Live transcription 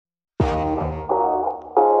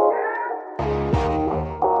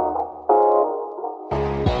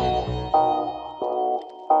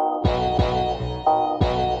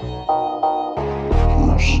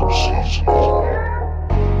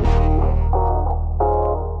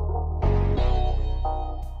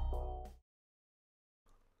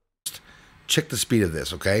check the speed of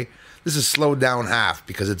this, okay? This is slowed down half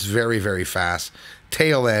because it's very, very fast.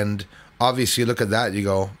 Tail end, obviously you look at that, you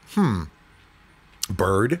go,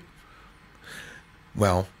 bird?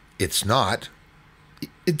 Well, it's not.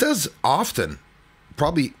 It does often.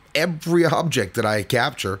 Probably every object that I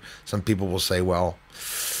capture, some people will say, well,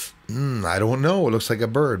 I don't know, it looks like a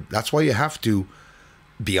bird. That's why you have to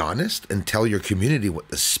be honest and tell your community what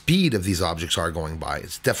the speed of these objects are going by.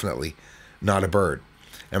 It's definitely not a bird.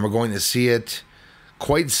 And we're going to see it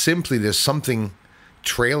quite simply. There's something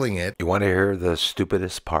trailing it. You want to hear the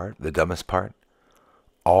stupidest part, the dumbest part?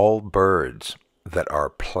 All birds that are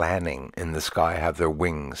planning in the sky have their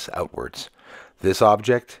wings outwards. This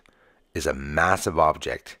object is a massive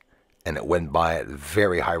object, and it went by at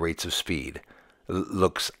very high rates of speed. It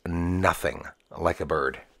looks nothing like a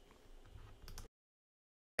bird.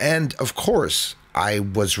 And of course, I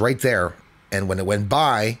was right there. And when it went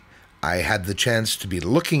by, I had the chance to be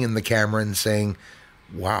looking in the camera and saying,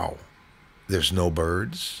 wow, there's no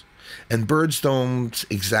birds. And birds don't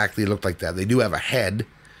exactly look like that. They do have a head,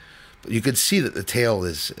 but you could see that the tail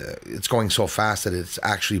is, it's going so fast that it's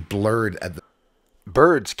actually blurred at the...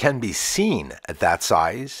 Birds can be seen at that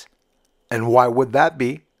size. And why would that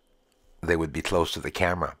be? They would be close to the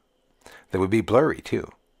camera. They would be blurry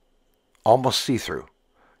too. Almost see-through.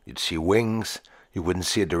 You'd see wings. You wouldn't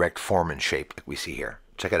see a direct form and shape like we see here.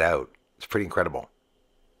 Check it out. It's pretty incredible.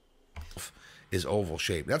 Is oval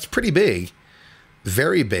shaped. That's pretty big.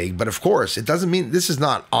 Very big. But of course, it doesn't mean this is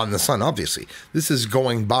not on the sun, obviously. This is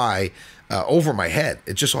going by over my head.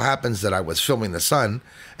 It just so happens that I was filming the sun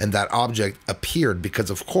and that object appeared because,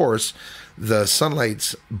 of course, the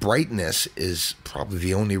sunlight's brightness is probably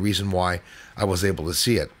the only reason why I was able to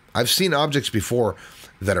see it. I've seen objects before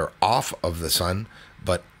that are off of the sun,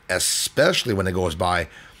 but especially when it goes by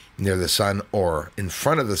near the sun or in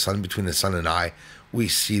front of the sun, between the sun and I, we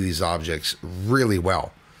see these objects really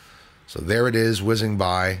well. So there it is, whizzing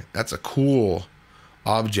by. That's a cool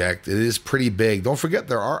object. It is pretty big. Don't forget,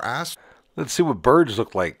 there are asteroids. Let's see what birds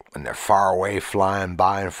look like when they're far away, flying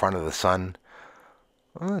by in front of the sun.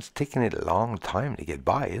 Well, it's taking it a long time to get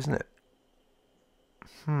by, isn't it?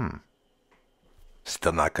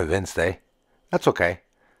 Still not convinced, eh? That's okay.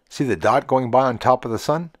 See the dot going by on top of the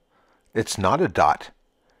sun? It's not a dot.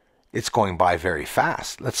 It's going by very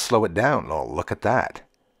fast. Let's slow it down. Oh, look at that.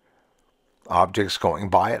 Objects going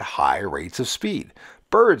by at high rates of speed.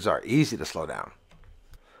 Birds are easy to slow down.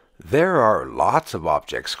 There are lots of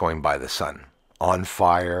objects going by the sun. On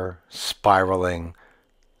fire, spiraling.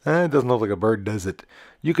 It doesn't look like a bird, does it?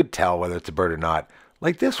 You could tell whether it's a bird or not.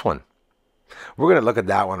 Like this one. We're going to look at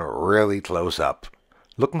that one really close up.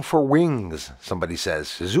 Looking for wings, somebody says.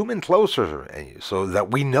 Zoom in closer so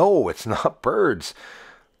that we know it's not birds.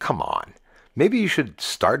 Come on. Maybe you should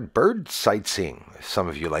start bird sightseeing. Some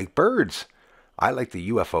of you like birds. I like the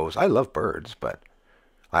UFOs. I love birds, but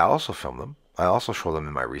I also film them. I also show them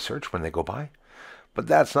in my research when they go by. But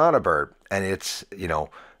that's not a bird. And it's,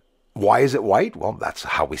 why is it white? Well, that's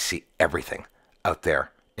how we see everything out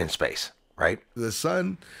there in space, right? The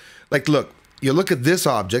sun, like, look, you look at this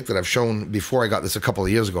object that I've shown before. I got this a couple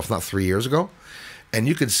of years ago, if not 3 years ago. And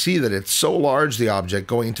you can see that it's so large, the object,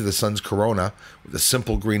 going into the sun's corona with a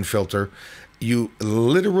simple green filter. You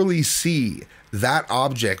literally see that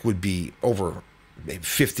object would be over maybe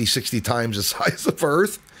 50, 60 times the size of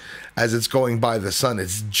Earth as it's going by the sun.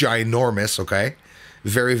 It's ginormous, okay?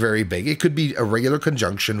 Very, very big. It could be a regular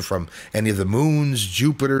conjunction from any of the moons,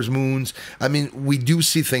 Jupiter's moons. I mean, we do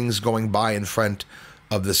see things going by in front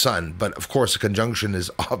of the sun, but of course, a conjunction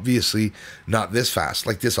is obviously not this fast,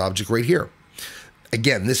 like this object right here.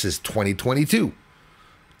 Again, this is 2022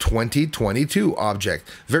 object,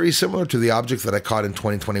 very similar to the object that I caught in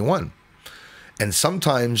 2021. And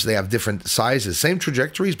sometimes they have different sizes, same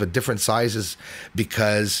trajectories, but different sizes,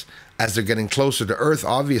 because as they're getting closer to Earth,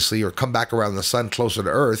 obviously, or come back around the sun closer to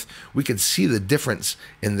Earth, we can see the difference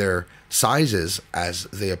in their sizes as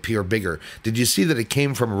they appear bigger. Did you see that it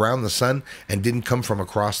came from around the sun and didn't come from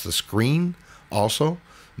across the screen also?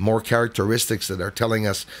 More characteristics that are telling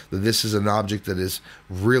us that this is an object that is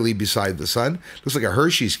really beside the sun. Looks like a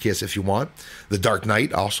Hershey's kiss if you want. The Dark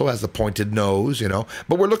Knight also has the pointed nose,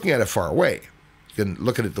 but we're looking at it far away. You can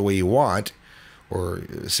look at it the way you want or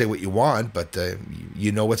say what you want, but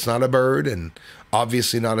it's not a bird and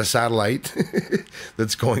obviously not a satellite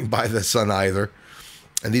that's going by the sun either.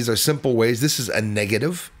 And these are simple ways. This is a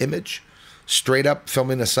negative image, straight up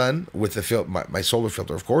filming the sun with the my solar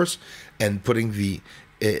filter, of course, and putting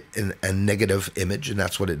it in a negative image, and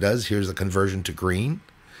that's what it does. Here's the conversion to green,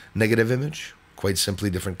 negative image, quite simply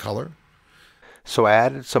different color. So I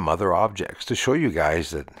added some other objects to show you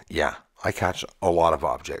guys that, yeah, I catch a lot of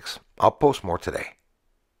objects. I'll post more today.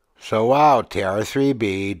 So wow,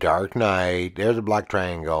 TR3B, dark night, there's a black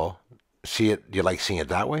triangle. See it? Do you like seeing it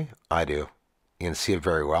that way? I do. You can see it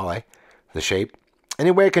very well, eh? The shape.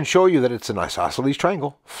 Anyway, I can show you that it's an isosceles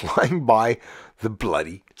triangle flying by the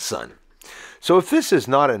bloody sun. So if this is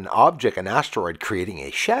not an object, an asteroid creating a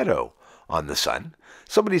shadow on the sun,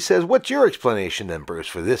 somebody says, what's your explanation then, Bruce,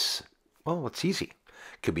 for this? Well, it's easy.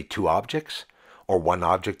 It could be two objects or one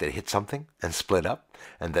object that hit something and split up,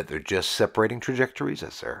 and that they're just separating trajectories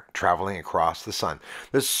as they're traveling across the sun.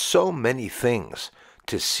 There's so many things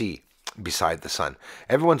to see beside the sun.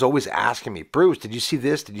 Everyone's always asking me, Bruce, did you see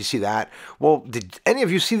this? Did you see that? Well, did any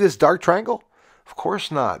of you see this dark triangle? Of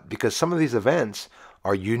course not, because some of these events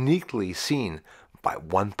are uniquely seen by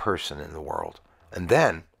one person in the world. And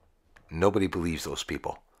then nobody believes those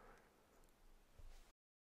people.